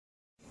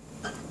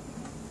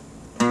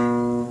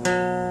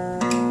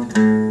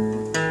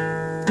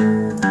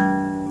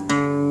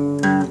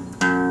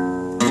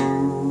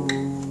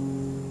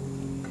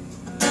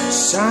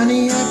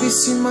Shiny, happy,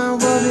 see my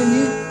world in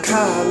new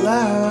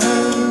colors.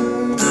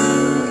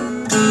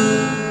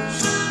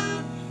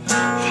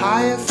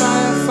 Higher,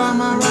 fire, fly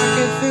my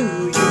rocket through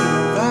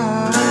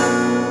universe.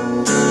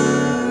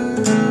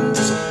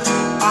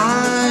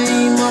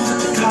 I'm up at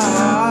the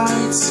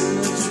clouds in a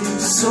dream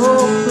so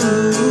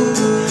blue.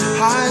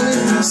 High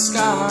in the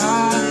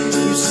sky,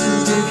 used to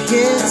live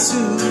here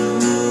too.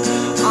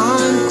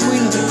 I'm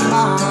queen of the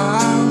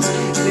clouds,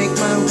 make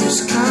my wish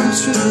come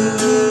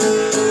true.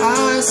 I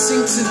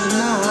sing to the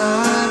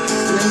night,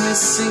 let me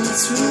sing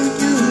to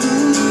you.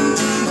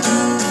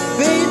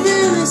 Baby,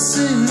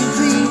 listen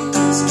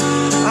please,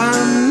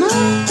 I'm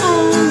not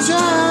on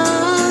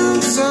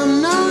drugs, I'm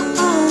not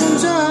on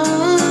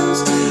drugs,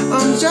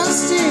 I'm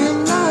just in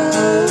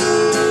love.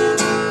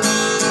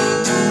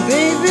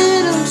 Baby,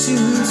 don't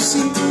you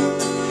see,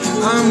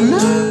 I'm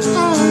not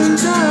on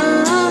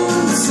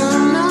drugs,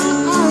 I'm not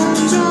on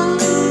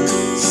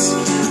drugs,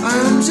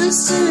 I'm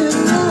just in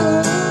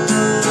love.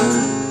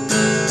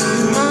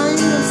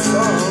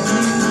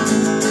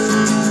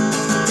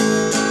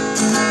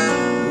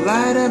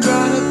 Lighter,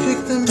 brighter, pick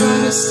the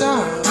brightest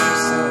stars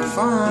I'll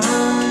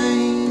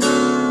find.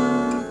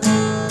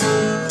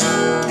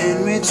 And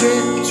we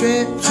drip,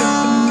 drip,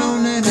 dripping on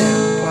that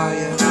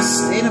empire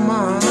state of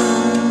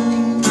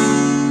mind.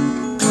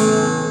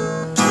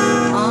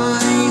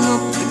 I'm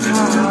up the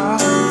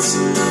clouds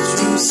in a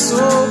dream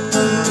so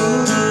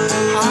blue.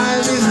 High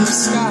in the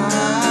sky,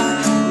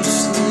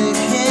 used to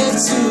live here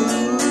too.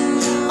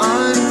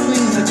 I'm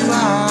queen of the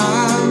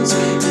clouds,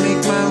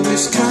 make my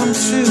wish come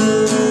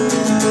true.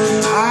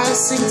 I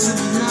sing to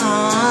the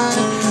night,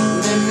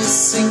 let me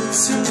sing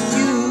to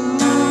you.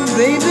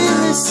 Baby,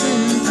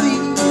 listen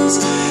please,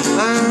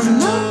 I'm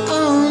not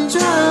on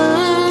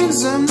drugs,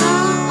 I'm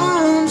not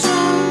on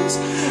drugs,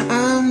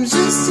 I'm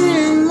just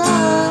in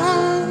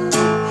love.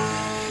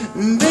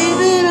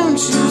 Baby, don't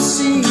you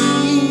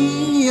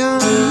see, I'm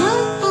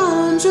not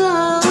on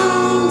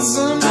drugs,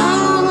 I'm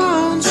not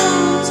on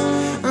drugs,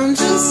 I'm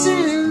just in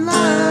love.